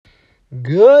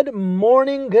Good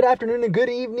morning, good afternoon, and good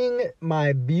evening,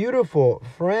 my beautiful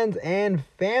friends and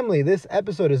family. This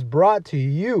episode is brought to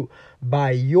you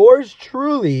by yours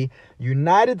truly,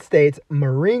 United States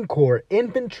Marine Corps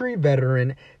infantry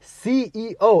veteran,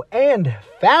 CEO, and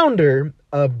founder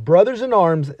of Brothers in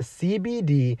Arms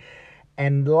CBD,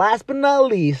 and last but not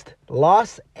least,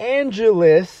 Los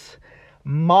Angeles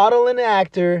model and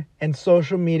actor and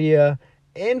social media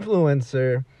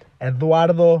influencer,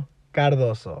 Eduardo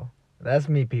Cardoso. That's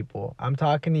me, people. I'm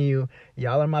talking to you.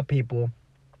 Y'all are my people.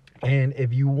 And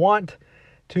if you want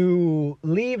to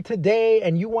leave today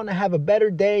and you want to have a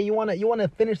better day, you want to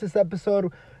finish this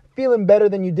episode feeling better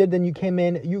than you did than you came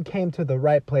in, you came to the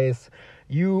right place.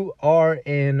 You are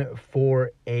in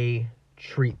for a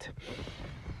treat.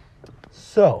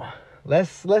 So,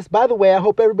 let's by the way, I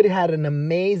hope everybody had an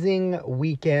amazing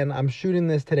weekend. I'm shooting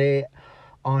this today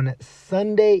on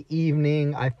Sunday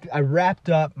evening. I wrapped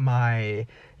up my,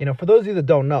 for those of you that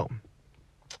don't know,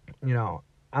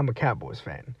 I'm a Cowboys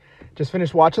fan. Just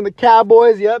finished watching the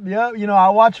Cowboys. Yep. I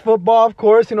watch football, of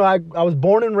course. I was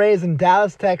born and raised in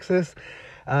Dallas, Texas.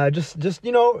 Just around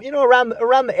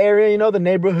the area, the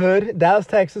neighborhood, Dallas,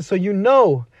 Texas. So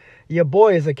your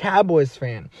boy is a Cowboys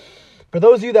fan. For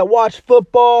those of you that watch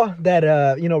football, that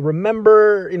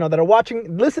remember, that are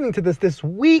listening to this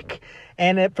week,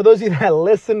 and for those of you that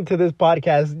listen to this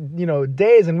podcast,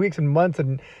 days and weeks and months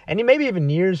and maybe even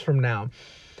years from now,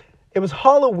 it was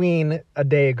Halloween a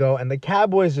day ago, and the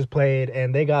Cowboys just played,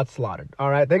 and they got slaughtered.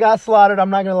 All right, they got slaughtered. I'm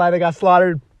not gonna lie, they got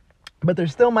slaughtered, but they're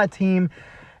still my team,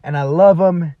 and I love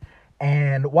them.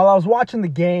 And while I was watching the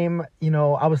game,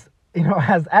 I was,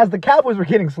 as the Cowboys were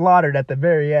getting slaughtered at the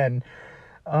very end.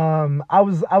 I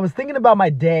was thinking about my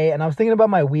day, and I was thinking about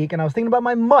my week, and I was thinking about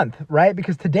my month, right?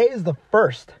 Because today is the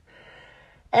 1st.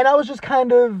 And I was just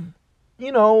kind of,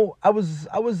 I was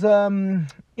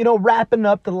wrapping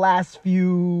up the last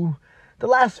few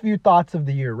thoughts of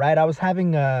the year, right? I was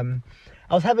having a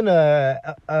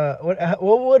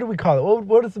what do we call it?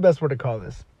 What is the best word to call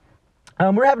this?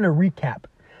 We're having a recap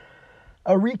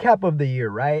of the year,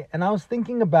 right? And I was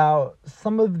thinking about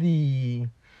some of the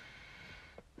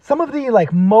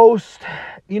like most,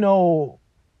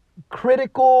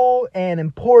 critical and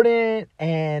important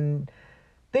and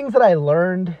things that I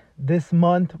learned this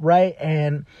month, right?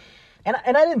 And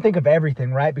I didn't think of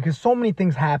everything, right? Because so many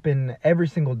things happen every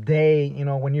single day,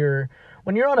 when you're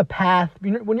on a path,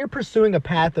 when you're pursuing a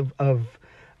path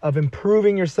of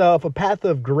improving yourself, a path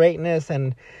of greatness,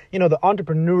 and, the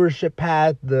entrepreneurship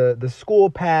path, the school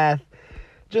path,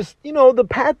 just, the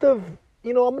path of,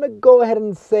 I'm going to go ahead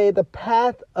and say the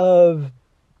path of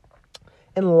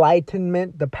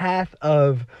enlightenment, the path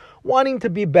of wanting to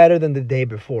be better than the day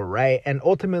before, right? And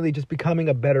ultimately just becoming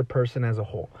a better person as a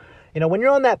whole. When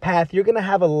you're on that path, you're going to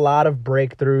have a lot of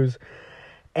breakthroughs,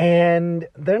 and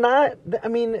they're not,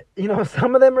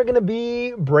 some of them are going to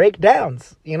be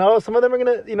breakdowns, some of them are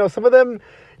going to, some of them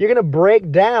you're going to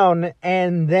break down,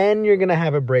 and then you're going to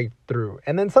have a breakthrough.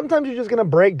 And then sometimes you're just going to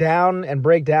break down and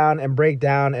break down and break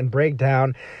down and break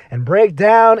down and break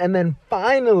down. And then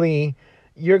finally,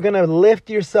 you're going to lift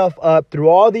yourself up through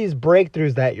all these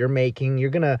breakthroughs that you're making.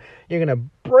 You're going to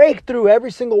break through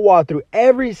every single wall, through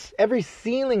every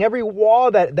ceiling, every wall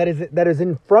that is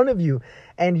in front of you.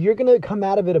 And you're going to come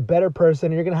out of it a better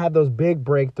person. You're going to have those big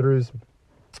breakthroughs.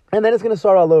 And then it's going to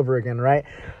start all over again, right?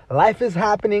 Life is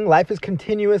happening. Life is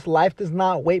continuous. Life does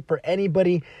not wait for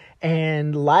anybody.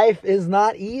 And life is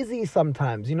not easy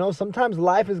sometimes. Sometimes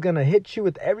life is going to hit you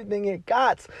with everything it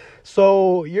got.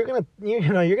 So you're going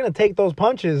to take those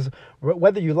punches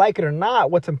whether you like it or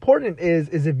not. What's important is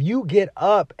if you get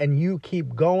up and you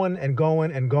keep going and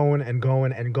going and going and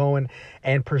going and going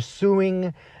and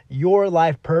pursuing your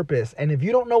life purpose. And if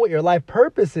you don't know what your life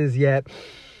purpose is yet,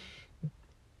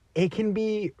 it can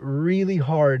be really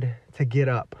hard to get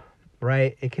up,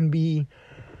 right? It can be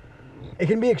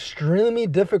extremely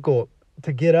difficult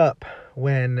to get up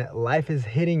when life is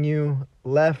hitting you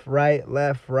left, right,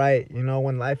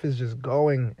 when life is just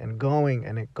going and going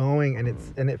and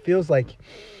it feels like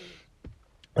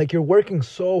you're working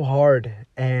so hard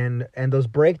and those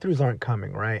breakthroughs aren't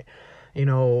coming, right?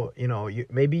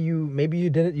 Maybe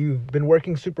you've been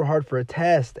working super hard for a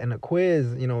test and a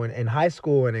quiz, in high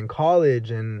school and in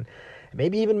college and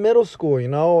maybe even middle school,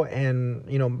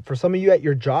 and, for some of you at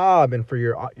your job and for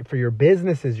your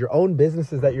businesses, your own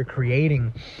businesses that you're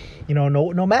creating,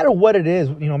 no matter what it is,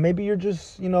 maybe you're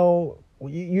just,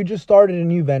 you just started a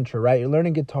new venture, right? You're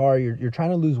learning guitar, you're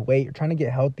trying to lose weight, you're trying to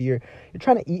get healthier, you're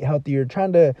trying to eat healthier, you're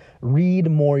trying to read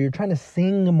more, you're trying to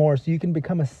sing more so you can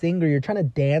become a singer, you're trying to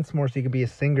dance more so you can be a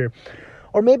singer.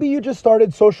 Or maybe you just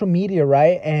started social media,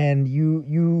 right? And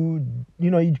you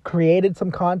created some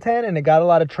content and it got a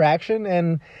lot of traction,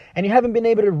 and you haven't been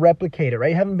able to replicate it,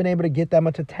 right? You haven't been able to get that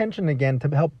much attention again to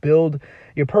help build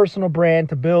your personal brand,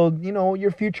 to build,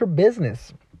 your future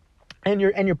business and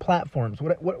your platforms,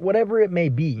 whatever it may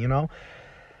be,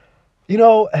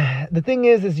 the thing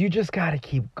is you just got to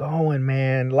keep going,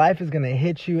 man. Life is going to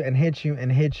hit you and hit you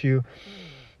and hit you.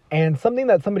 And something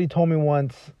that somebody told me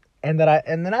once, and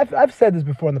then I've said this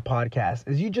before in the podcast,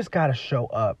 is you just got to show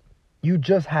up. You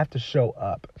just have to show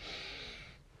up.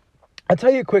 I'll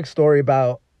tell you a quick story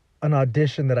about an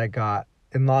audition that I got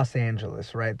in Los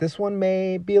Angeles, right? This one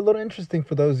may be a little interesting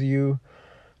for those of you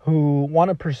who want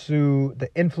to pursue the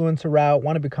influencer route,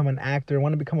 want to become an actor,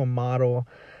 want to become a model.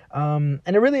 And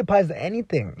it really applies to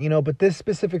anything, but this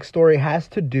specific story has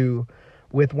to do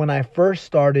with when I first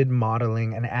started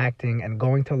modeling and acting and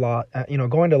going to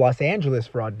Los Angeles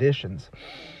for auditions.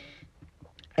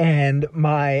 And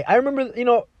I remember,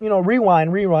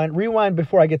 rewind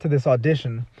before I get to this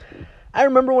audition. I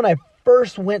remember when I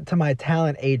first went to my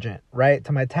talent agent, right?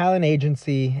 To my talent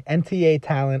agency, NTA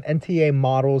Talent, NTA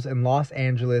Models in Los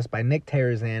Angeles by Nick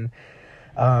Terrazan.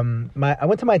 I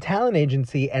went to my talent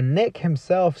agency and Nick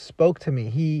himself spoke to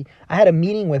me. I had a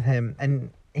meeting with him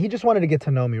and he just wanted to get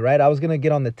to know me, right? I was going to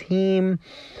get on the team.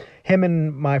 Him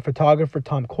and my photographer,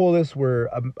 Tom Colas, were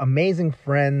amazing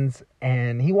friends,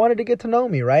 and he wanted to get to know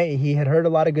me, right? He had heard a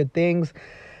lot of good things.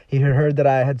 He had heard that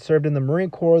I had served in the Marine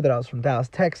Corps, that I was from Dallas,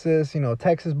 Texas,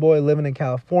 Texas boy living in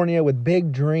California with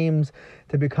big dreams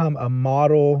to become a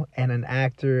model and an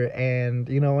actor. And,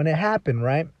 and it happened,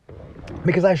 right?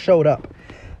 Because I showed up.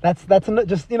 That's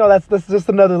just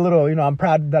another little, I'm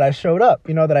proud that I showed up,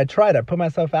 that I tried. I put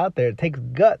myself out there. It takes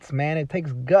guts, man. It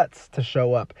takes guts to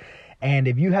show up. And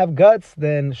if you have guts,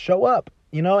 then show up,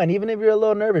 and even if you're a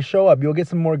little nervous, show up. You'll get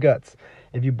some more guts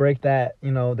if you break that,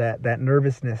 that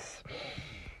nervousness.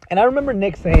 And I remember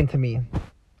Nick saying to me,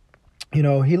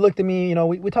 he looked at me,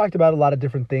 we talked about a lot of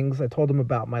different things. I told him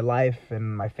about my life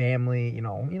and my family,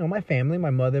 my family, my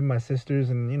mother, my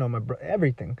sisters, and,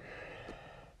 everything.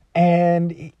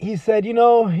 And he said,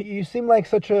 you seem like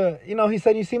such a,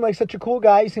 you seem like such a cool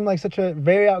guy. You seem like such a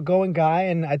very outgoing guy.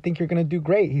 And I think you're going to do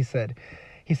great. He said,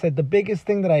 the biggest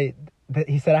thing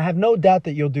he said, I have no doubt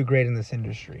that you'll do great in this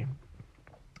industry.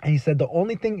 And he said, the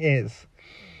only thing is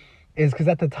because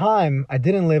at the time I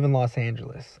didn't live in Los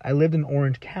Angeles. I lived in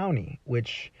Orange County,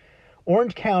 which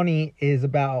Orange County is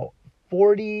about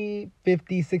 40,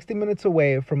 50, 60 minutes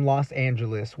away from Los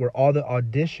Angeles, where all the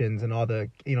auditions and all the,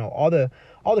 all the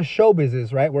showbiz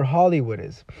is, right? Where Hollywood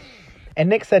is. And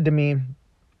Nick said to me,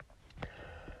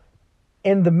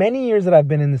 in the many years that I've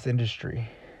been in this industry,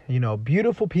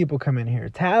 beautiful people come in here,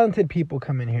 talented people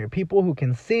come in here, people who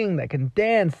can sing, that can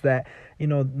dance, that,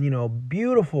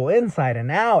 beautiful inside and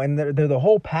out, and they're the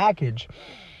whole package.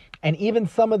 And even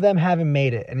some of them haven't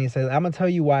made it. And he said, I'm going to tell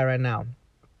you why right now.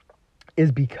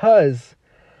 Is because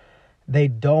they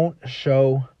don't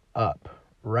show up,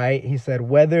 right? He said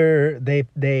whether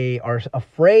they are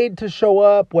afraid to show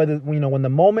up, whether, when the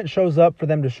moment shows up for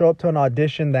them to show up to an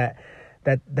audition that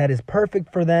is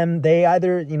perfect for them, they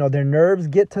either, their nerves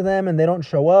get to them and they don't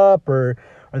show up, or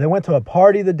they went to a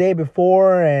party the day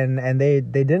before and they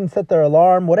didn't set their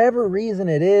alarm, whatever reason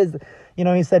it is.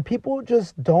 He said people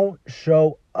just don't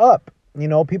show up.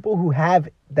 People who have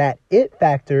that it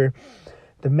factor,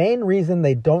 the main reason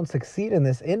they don't succeed in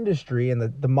this industry, in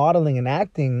the modeling and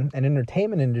acting and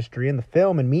entertainment industry and the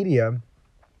film and media,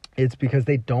 it's because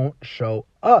they don't show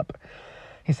up.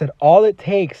 He said, all it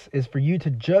takes is for you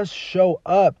to just show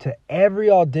up to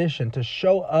every audition, to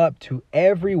show up to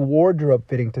every wardrobe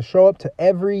fitting, to show up to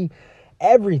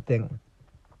everything.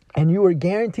 And you are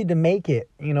guaranteed to make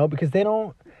it, because they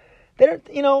don't, let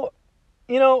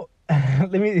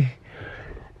me,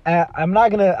 I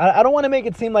don't want to make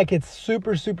it seem like it's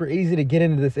super, super easy to get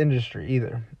into this industry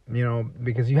either,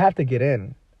 because you have to get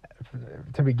in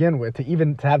to begin with,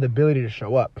 to have the ability to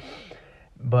show up.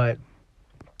 But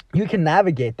you can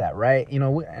navigate that, right?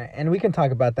 And we can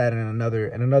talk about that in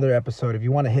another episode. If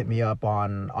you want to hit me up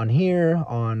on here,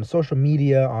 on social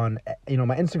media, on,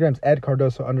 my Instagram's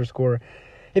 @Cardoso_.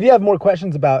 If you have more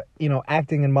questions about,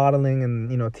 acting and modeling and,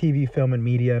 TV, film and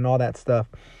media and all that stuff.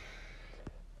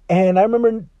 And I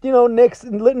remember,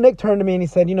 Nick turned to me and he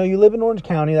said, you live in Orange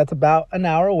County. That's about an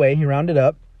hour away. He rounded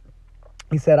up.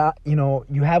 He said,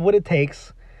 you have what it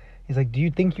takes. He's like, do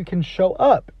you think you can show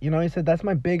up? He said, that's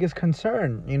my biggest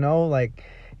concern.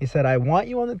 He said, I want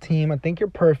you on the team. I think you're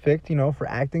perfect, for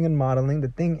acting and modeling. The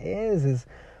thing is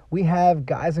We have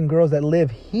guys and girls that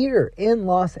live here in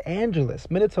Los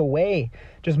Angeles, minutes away,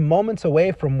 just moments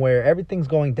away from where everything's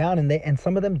going down, and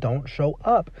some of them don't show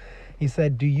up. He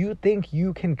said, do you think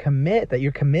you can commit, that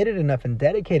you're committed enough and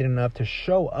dedicated enough to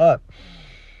show up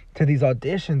to these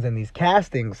auditions and these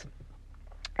castings?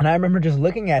 And I remember just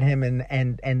looking at him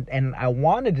and I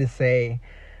wanted to say,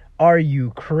 are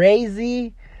you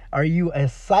crazy? Are you a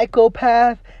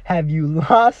psychopath? Have you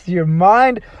lost your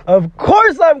mind? Of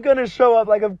course I'm going to show up.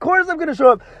 Like, of course I'm going to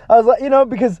show up. I was like,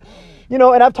 because,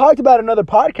 and I've talked about it in other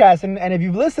podcasts, and if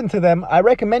you've listened to them, I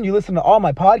recommend you listen to all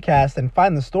my podcasts and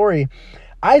find the story.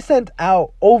 I sent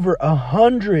out over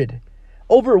 100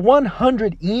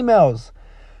 emails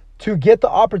to get the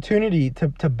opportunity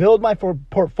to build my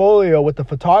portfolio with the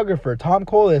photographer, Tom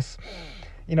Colas,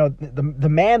 the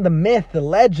man, the myth, the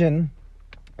legend.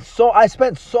 So I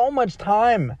spent so much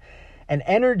time and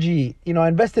energy, I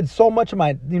invested so much of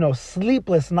my,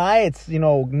 sleepless nights,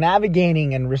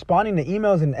 navigating and responding to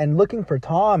emails and looking for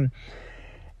Tom.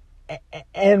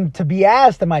 And to be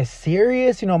asked, am I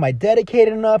serious? Am I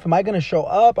dedicated enough? Am I going to show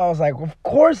up? I was like, of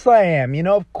course I am,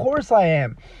 of course I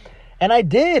am. And I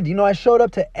did, I showed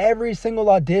up to every single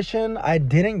audition. I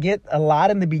didn't get a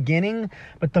lot in the beginning,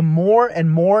 but the more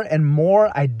and more and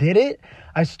more I did it,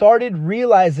 I started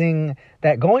realizing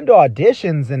that going to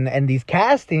auditions and these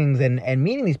castings and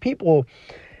meeting these people,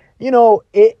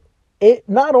 it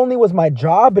not only was my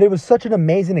job, but it was such an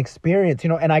amazing experience,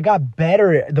 and I got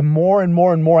better the more and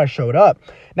more and more I showed up.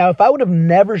 Now, if I would have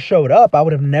never showed up, I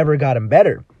would have never gotten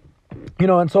better,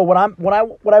 and so what I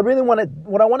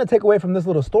want to take away from this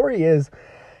little story is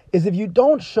if you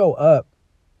don't show up,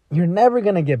 you're never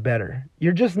going to get better.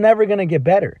 You're just never going to get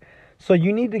better. So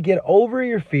you need to get over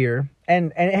your fear.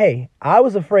 And hey, I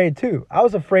was afraid too. I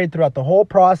was afraid throughout the whole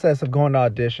process of going to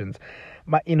auditions.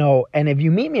 And if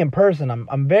you meet me in person,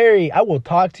 I will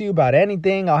talk to you about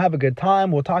anything. I'll have a good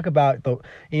time. We'll talk about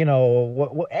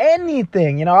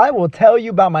anything, I will tell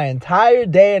you about my entire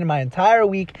day and my entire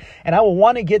week. And I will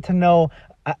want to get to know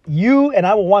you, and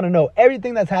I will want to know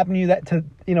everything that's happened to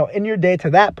you in your day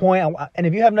to that point. And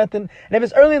if you have nothing, and if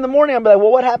it's early in the morning, I'll be like,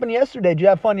 well, what happened yesterday? Did you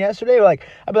have fun yesterday? Or I'll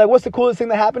be like, what's the coolest thing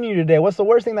that happened to you today? What's the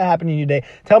worst thing that happened to you today?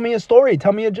 Tell me a story.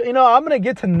 Tell me I'm going to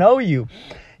get to know you.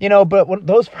 But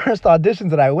those first auditions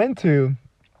that I went to,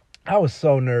 I was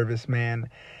so nervous, man.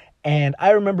 And I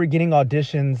remember getting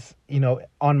auditions,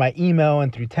 on my email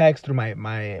and through text, through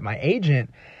my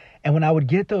agent. And when I would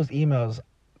get those emails,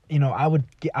 I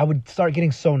would start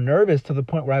getting so nervous to the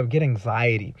point where I would get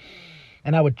anxiety.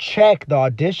 And I would check the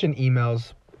audition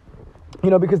emails,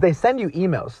 because they send you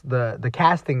emails. The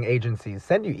casting agencies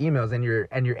send you emails, and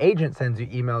your agent sends you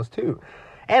emails too.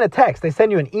 And a text. They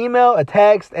send you an email, a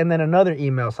text, and then another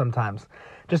email sometimes,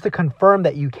 just to confirm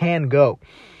that you can go.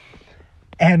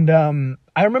 And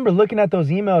I remember looking at those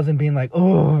emails and being like,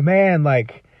 oh man,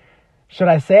 should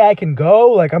I say I can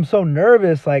go? I'm so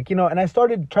nervous, and I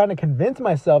started trying to convince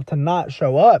myself to not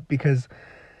show up because,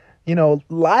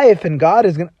 life and God God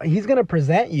is going to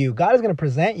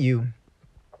present you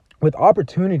with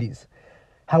opportunities.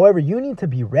 However, you need to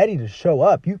be ready to show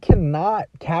up. You cannot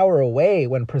cower away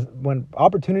when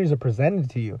opportunities are presented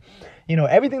to you.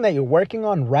 Everything that you're working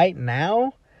on right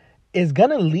now is going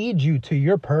to lead you to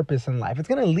your purpose in life. It's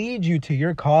going to lead you to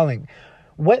your calling.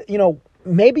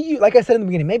 Maybe you, like I said in the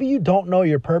beginning, maybe you don't know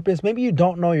your purpose. Maybe you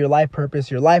don't know your life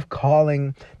purpose, your life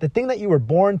calling, the thing that you were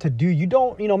born to do. You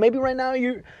don't, maybe right now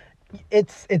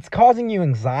it's causing you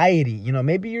anxiety.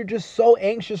 Maybe you're just so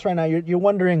anxious right now. You're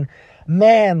wondering,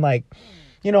 man, I'm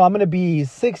going to be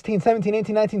 16, 17,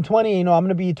 18, 19, 20, I'm going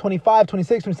to be 25,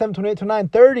 26, 27, 28, 29,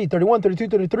 30, 31, 32,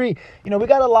 33.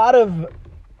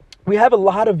 We have a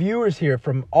lot of viewers here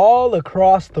from all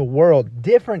across the world,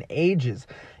 different ages.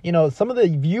 Some of the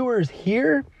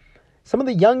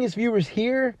youngest viewers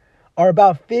here are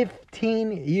about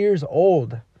 15 years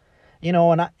old.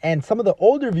 And some of the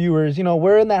older viewers,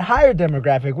 we're in that higher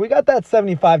demographic. We got that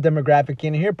 75 demographic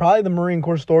in here, probably the Marine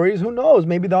Corps stories. Who knows?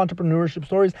 Maybe the entrepreneurship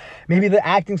stories, maybe the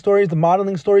acting stories, the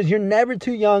modeling stories. You're never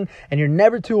too young and you're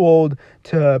never too old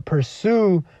to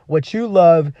pursue what you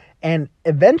love. And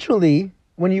eventually,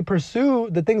 when you pursue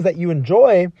the things that you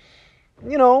enjoy,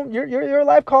 your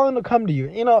life calling will come to you.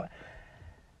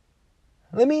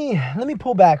 Let me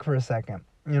pull back for a second,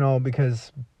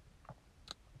 because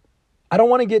I don't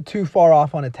want to get too far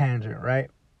off on a tangent, right?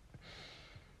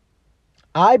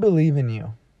 I believe in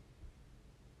you.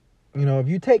 If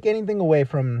you take anything away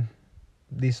from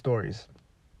these stories,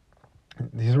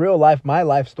 these real life, my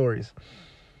life stories,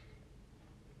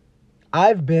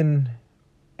 I've been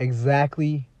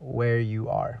exactly where you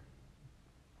are.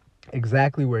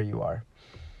 Exactly where you are.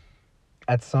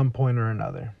 At some point or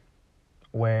another.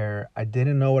 where I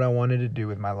didn't know what I wanted to do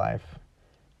with my life,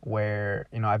 where,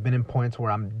 I've been in points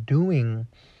where I'm doing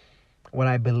what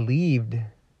I believed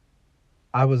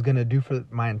I was going to do for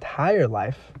my entire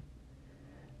life.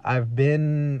 I've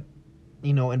been,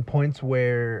 in points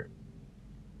where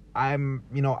I'm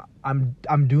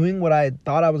doing what I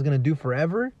thought I was going to do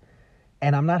forever,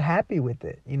 and I'm not happy with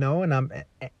it,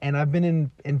 and I've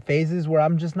been in phases where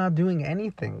I'm just not doing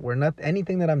anything, where not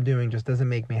anything that I'm doing just doesn't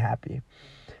make me happy.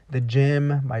 The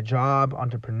gym, my job,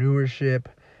 entrepreneurship,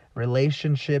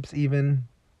 relationships, even,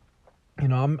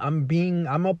 I'm being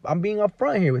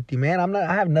upfront here with you, man.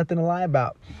 I have nothing to lie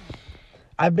about.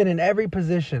 I've been in every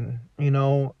position,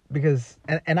 because,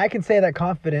 and I can say that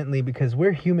confidently because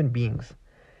we're human beings.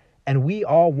 And we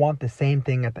all want the same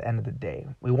thing at the end of the day.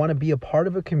 We want to be a part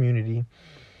of a community.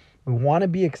 We want to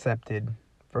be accepted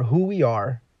for who we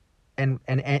are and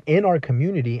in our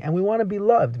community. And we want to be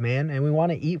loved, man. And we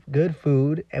want to eat good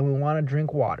food and we want to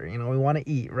drink water. We want to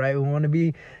eat, right? We want to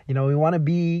be, we want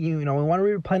to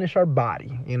replenish our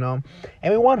body, and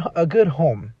we want a good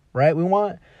home, right? We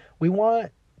want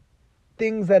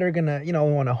things that are going to, we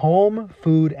want a home,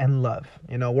 food, and love.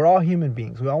 We're all human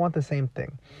beings. We all want the same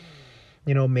thing.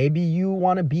 Maybe you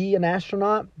want to be an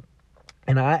astronaut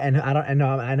and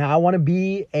I want to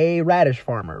be a radish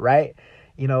farmer, right?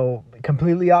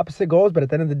 Completely opposite goals, but at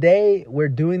the end of the day, we're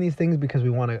doing these things because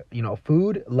we want to,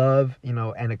 food, love,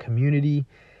 and a community.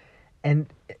 And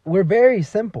we're very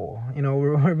simple,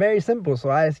 we're very simple. So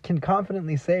I can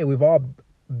confidently say we've all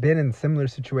been in similar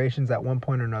situations at one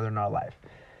point or another in our life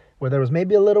where there was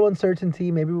maybe a little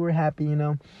uncertainty, maybe we were happy,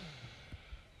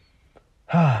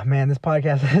 Man, this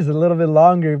podcast is a little bit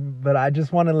longer, but I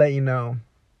just want to let you know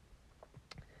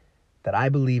that I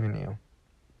believe in you.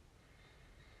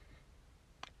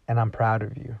 And I'm proud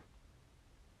of you.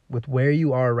 With where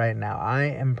you are right now, I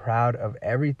am proud of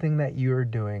everything that you are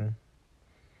doing,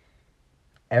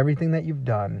 everything that you've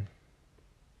done.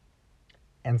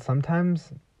 And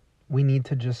sometimes we need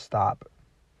to just stop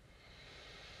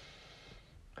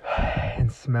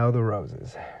and smell the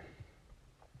roses.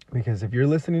 Because if you're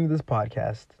listening to this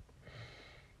podcast,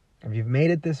 if you've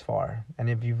made it this far, and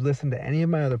if you've listened to any of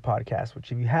my other podcasts, which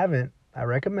if you haven't, I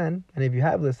recommend, and if you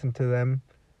have listened to them,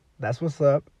 that's what's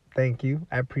up. Thank you.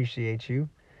 I appreciate you.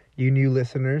 You new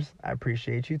listeners, I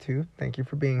appreciate you too. Thank you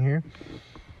for being here.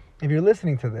 If you're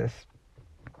listening to this,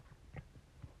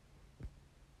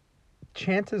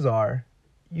 chances are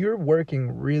you're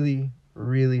working really,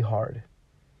 really hard,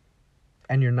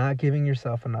 and you're not giving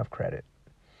yourself enough credit.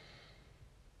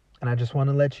 And I just want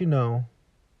to let you know,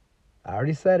 I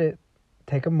already said it,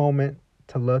 take a moment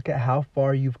to look at how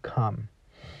far you've come.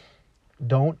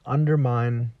 Don't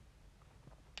undermine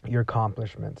your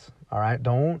accomplishments, all right?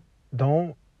 Don't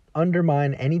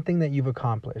undermine anything that you've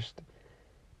accomplished.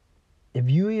 If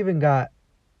you even got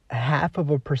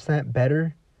 0.5%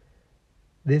 better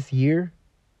this year,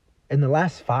 in the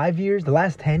last 5 years, the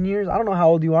last 10 years, I don't know how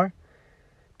old you are,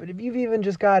 but if you've even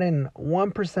just gotten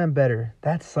 1% better,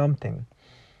 that's something.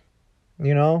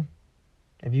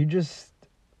 If you just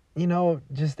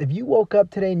if you woke up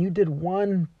today and you did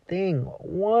one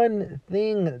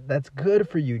thing that's good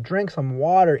for you, drank some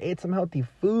water, ate some healthy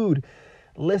food,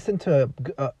 listen to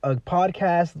a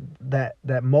podcast that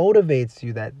motivates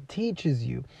you, that teaches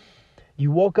you.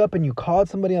 You woke up and you called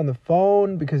somebody on the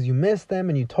phone because you missed them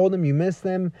and you told them you missed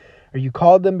them, or you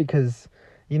called them because,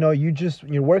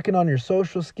 you're working on your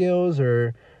social skills,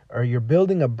 or you're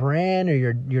building a brand, or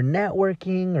you're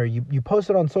networking, or you post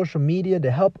it on social media to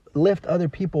help lift other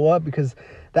people up because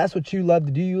that's what you love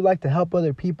to do. You like to help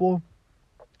other people.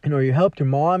 You helped your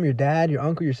mom, your dad, your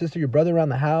uncle, your sister, your brother around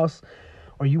the house,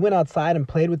 or you went outside and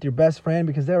played with your best friend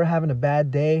because they were having a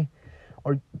bad day,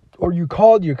 or you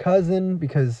called your cousin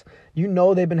because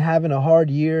they've been having a hard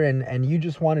year and you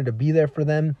just wanted to be there for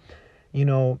them.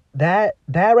 That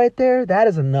right there, that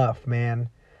is enough, man.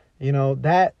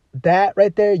 That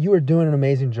right there, you are doing an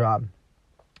amazing job,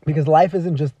 because life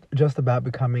isn't just about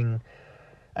becoming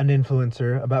an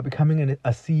influencer, about becoming a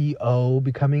CEO,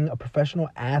 becoming a professional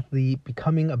athlete,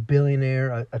 becoming a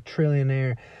billionaire, a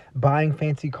trillionaire, buying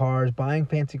fancy cars, buying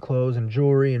fancy clothes and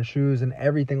jewelry and shoes and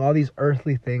everything, all these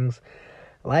earthly things.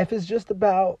 Life is just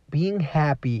about being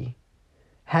happy,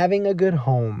 having a good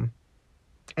home,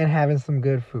 and having some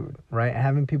good food, right?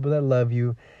 Having people that love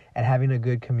you and having a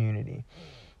good community.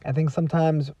 I think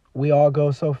sometimes we all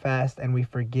go so fast and we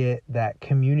forget that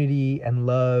community and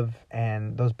love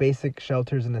and those basic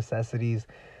shelters and necessities,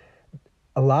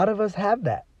 a lot of us have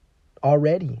that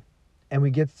already. And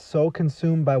we get so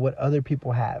consumed by what other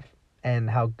people have and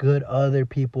how good other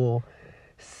people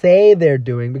say they're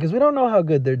doing, because we don't know how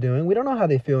good they're doing. We don't know how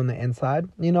they feel on the inside,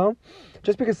 you know?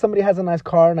 Just because somebody has a nice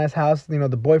car, a nice house, you know,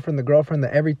 the boyfriend, the girlfriend,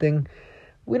 the everything,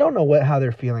 we don't know how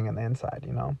they're feeling on the inside,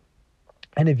 you know?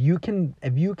 And if you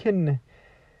can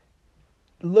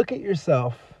look at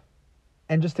yourself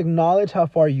and just acknowledge how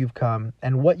far you've come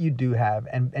and what you do have,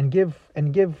 and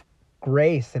give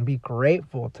grace and be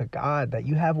grateful to God that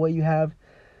you have what you have,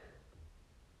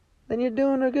 then you're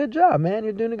doing a good job, man.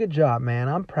 You're doing a good job, man.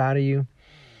 I'm proud of you.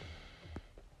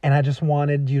 And I just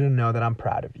wanted you to know that I'm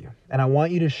proud of you. And I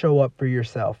want you to show up for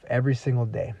yourself every single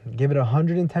day. Give it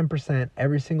 110%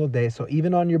 every single day. So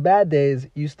even on your bad days,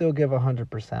 you still give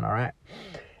 100%, all right?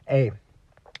 Hey,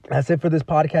 that's it for this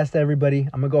podcast, everybody.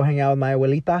 I'm going to go hang out with my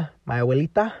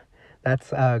abuelita.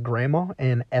 That's grandma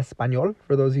in español,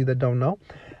 for those of you that don't know.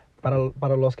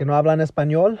 Para los que no hablan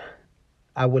español,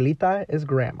 abuelita is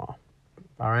grandma.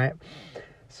 All right?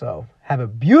 So have a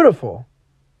beautiful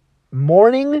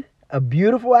morning, a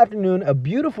beautiful afternoon, a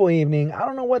beautiful evening. I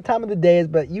don't know what time of the day is,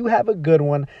 but you have a good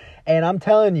one. And I'm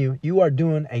telling you, you are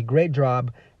doing a great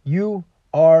job. You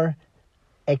are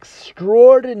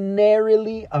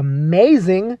extraordinarily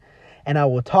amazing. And I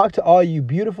will talk to all you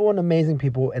beautiful and amazing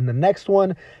people in the next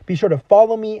one. Be sure to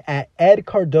follow me at Ed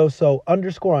Cardoso _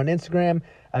 on Instagram.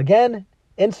 Again,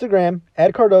 Instagram,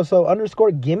 Ed Cardoso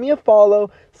 _ Give me a follow.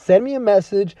 Send me a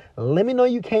message. Let me know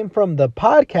you came from the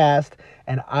podcast,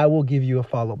 and I will give you a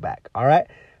follow back. All right?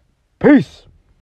 Peace.